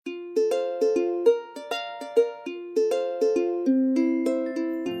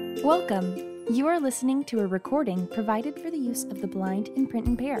Welcome! You are listening to a recording provided for the use of the blind and print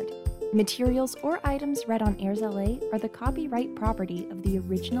impaired. Materials or items read on Airs LA are the copyright property of the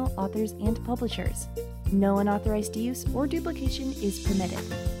original authors and publishers. No unauthorized use or duplication is permitted.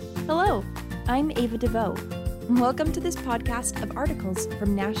 Hello, I'm Ava Devoe. Welcome to this podcast of articles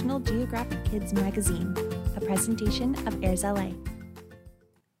from National Geographic Kids magazine, a presentation of Airs LA.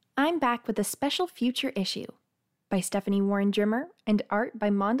 I'm back with a special future issue by Stephanie Warren Drimmer and art by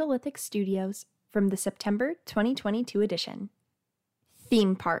Monolithic Studios from the September 2022 edition.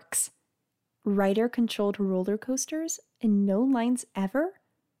 Theme parks. Rider-controlled roller coasters and no lines ever?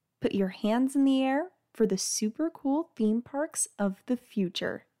 Put your hands in the air for the super cool theme parks of the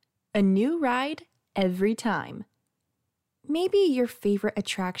future. A new ride every time. Maybe your favorite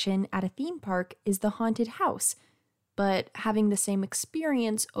attraction at a theme park is the haunted house, but having the same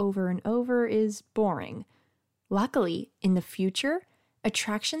experience over and over is boring. Luckily, in the future,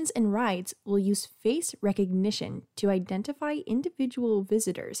 attractions and rides will use face recognition to identify individual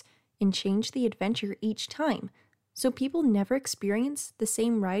visitors and change the adventure each time, so people never experience the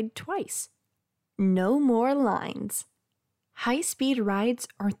same ride twice. No more lines. High-speed rides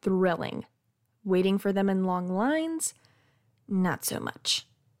are thrilling. Waiting for them in long lines? Not so much.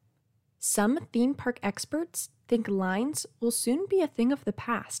 Some theme park experts think lines will soon be a thing of the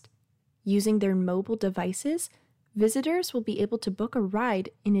past. Using their mobile devices, visitors will be able to book a ride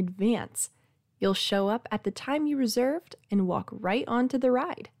in advance. You'll show up at the time you reserved and walk right onto the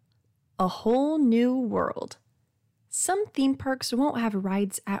ride. A whole new world. Some theme parks won't have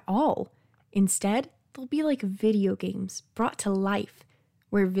rides at all. Instead, they'll be like video games brought to life,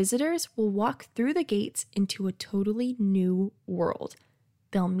 where visitors will walk through the gates into a totally new world.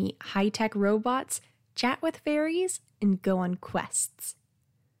 They'll meet high-tech robots, chat with fairies, and go on quests.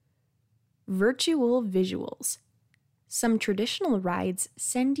 Virtual visuals. Some traditional rides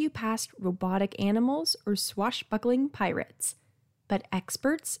send you past robotic animals or swashbuckling pirates, but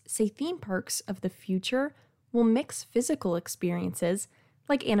experts say theme parks of the future will mix physical experiences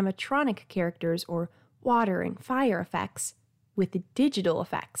like animatronic characters or water and fire effects with digital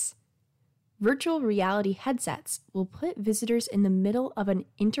effects. Virtual reality headsets will put visitors in the middle of an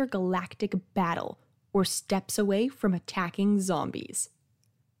intergalactic battle or steps away from attacking zombies.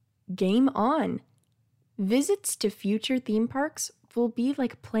 Game on! Visits to future theme parks will be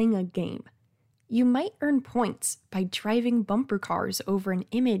like playing a game. You might earn points by driving bumper cars over an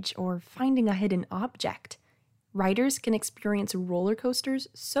image or finding a hidden object. Riders can experience roller coasters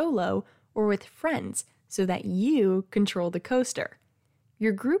solo or with friends so that you control the coaster.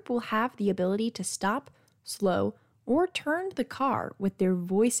 Your group will have the ability to stop, slow, or turn the car with their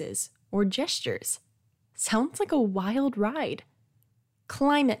voices or gestures. Sounds like a wild ride.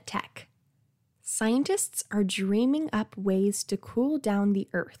 Climate tech. Scientists are dreaming up ways to cool down the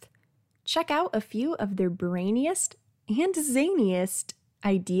Earth. Check out a few of their brainiest and zaniest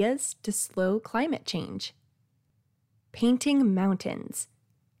ideas to slow climate change. Painting mountains.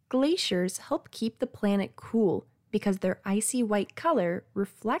 Glaciers help keep the planet cool because their icy white color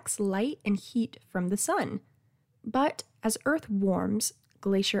reflects light and heat from the sun. But as Earth warms,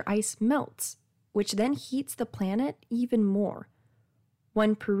 glacier ice melts, which then heats the planet even more.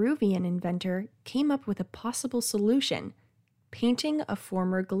 One Peruvian inventor came up with a possible solution, painting a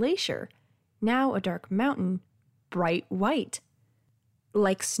former glacier, now a dark mountain, bright white.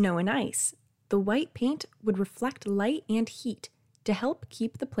 Like snow and ice, the white paint would reflect light and heat to help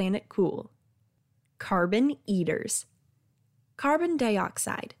keep the planet cool. Carbon eaters. Carbon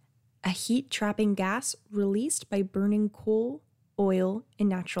dioxide, a heat-trapping gas released by burning coal, oil, and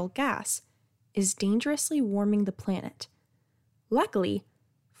natural gas, is dangerously warming the planet. Luckily,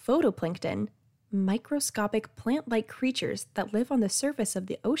 photoplankton, microscopic plant-like creatures that live on the surface of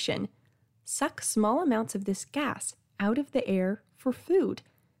the ocean, suck small amounts of this gas out of the air for food.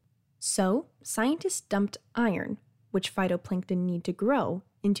 So, scientists dumped iron, which phytoplankton need to grow,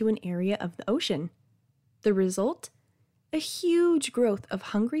 into an area of the ocean. The result? A huge growth of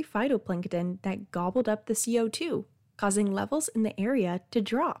hungry phytoplankton that gobbled up the CO2, causing levels in the area to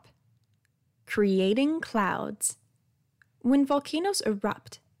drop. Creating clouds. When volcanoes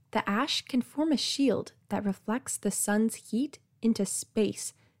erupt, the ash can form a shield that reflects the sun's heat into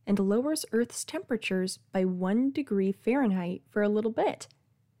space and lowers Earth's temperatures by 1 degree Fahrenheit for a little bit.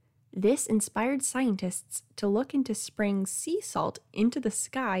 This inspired scientists to look into spraying sea salt into the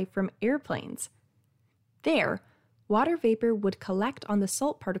sky from airplanes. There, water vapor would collect on the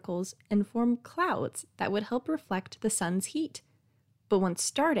salt particles and form clouds that would help reflect the sun's heat. But once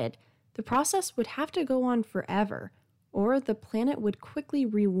started, the process would have to go on forever, or the planet would quickly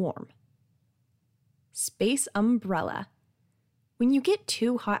rewarm. Space umbrella. When you get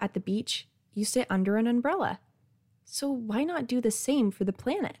too hot at the beach, you sit under an umbrella. So why not do the same for the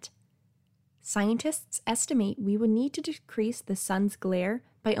planet? Scientists estimate we would need to decrease the sun's glare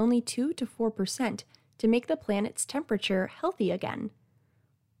by only 2 to 4% to make the planet's temperature healthy again.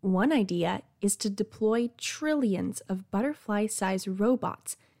 One idea is to deploy trillions of butterfly-sized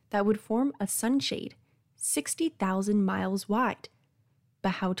robots that would form a sunshade 60,000 miles wide.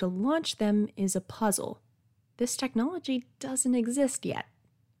 But how to launch them is a puzzle. This technology doesn't exist yet.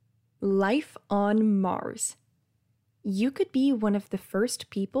 Life on Mars. You could be one of the first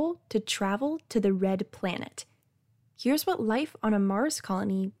people to travel to the red planet. Here's what life on a Mars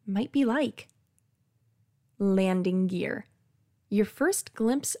colony might be like. Landing gear. Your first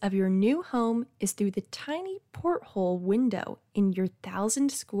glimpse of your new home is through the tiny porthole window in your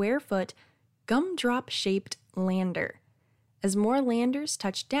 1,000-square-foot gumdrop-shaped lander. As more landers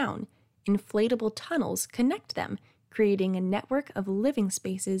touch down, inflatable tunnels connect them, creating a network of living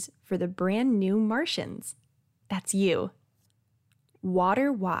spaces for the brand new Martians. That's you.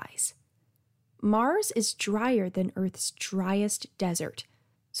 Water-wise. Mars is drier than Earth's driest desert,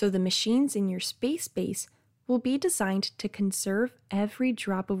 so the machines in your space base will be designed to conserve every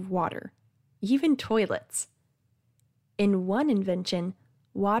drop of water, even toilets. In one invention,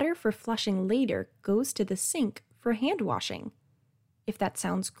 water for flushing later goes to the sink for hand washing. If that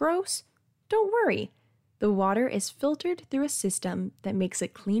sounds gross, don't worry. The water is filtered through a system that makes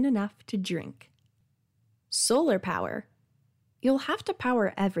it clean enough to drink. Solar power. You'll have to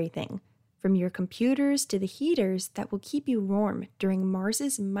power everything, from your computers to the heaters that will keep you warm during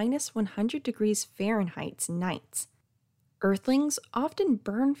Mars's minus 100 degrees Fahrenheit nights. Earthlings often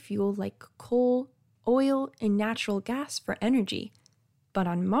burn fuel like coal, oil, and natural gas for energy, but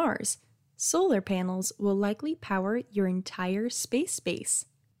on Mars, solar panels will likely power your entire space base.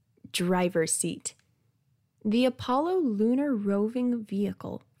 Driver's seat. The Apollo lunar roving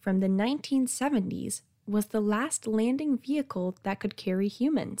vehicle from the 1970s was the last landing vehicle that could carry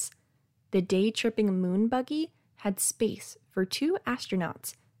humans. The day-tripping moon buggy had space for 2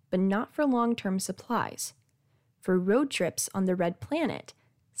 astronauts, but not for long-term supplies. For road trips on the red planet,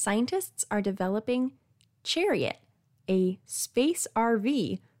 scientists are developing Chariot, a space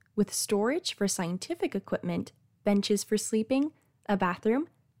RV with storage for scientific equipment, benches for sleeping, a bathroom,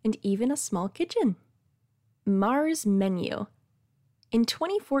 and even a small kitchen. Mars menu. In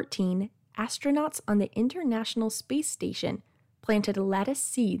 2014, astronauts on the International Space Station planted lettuce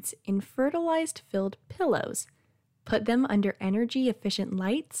seeds in fertilized-filled pillows, put them under energy-efficient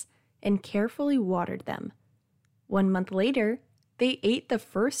lights, and carefully watered them. 1 month later, they ate the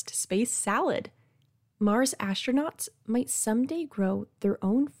first space salad. Mars astronauts might someday grow their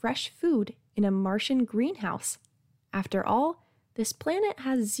own fresh food in a Martian greenhouse. After all, this planet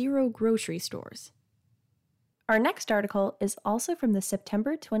has 0 grocery stores. Our next article is also from the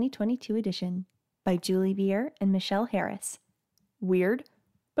September 2022 edition by Julie Beer and Michelle Harris. Weird,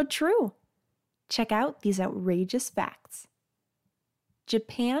 but true. Check out these outrageous facts.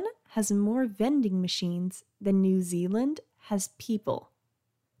 Japan has more vending machines than New Zealand has people.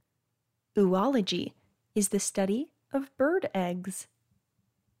 Oology is the study of bird eggs.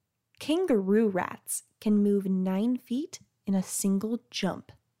 Kangaroo rats can move 9 feet in a single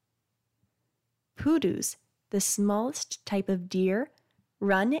jump. Poodoos, the smallest type of deer,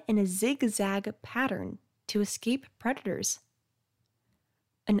 run in a zigzag pattern to escape predators.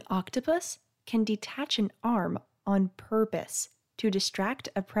 An octopus can detach an arm on purpose to distract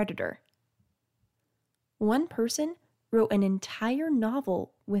a predator. One person wrote an entire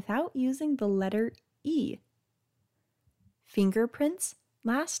novel without using the letter E. Fingerprints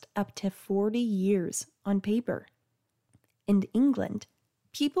last up to 40 years on paper. In England,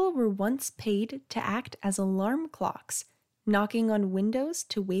 people were once paid to act as alarm clocks, knocking on windows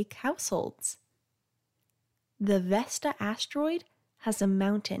to wake households. The Vesta asteroid has a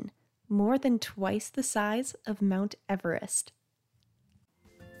mountain more than twice the size of Mount Everest.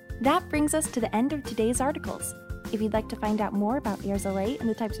 That brings us to the end of today's articles. If you'd like to find out more about Airs LA and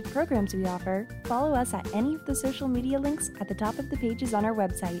the types of programs we offer, follow us at any of the social media links at the top of the pages on our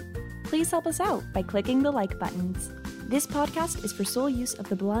website. Please help us out by clicking the like buttons. This podcast is for sole use of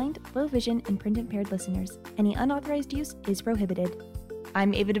the blind, low vision, and print-impaired listeners. Any unauthorized use is prohibited.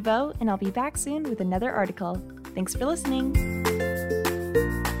 I'm Ava Devoe, and I'll be back soon with another article. Thanks for listening.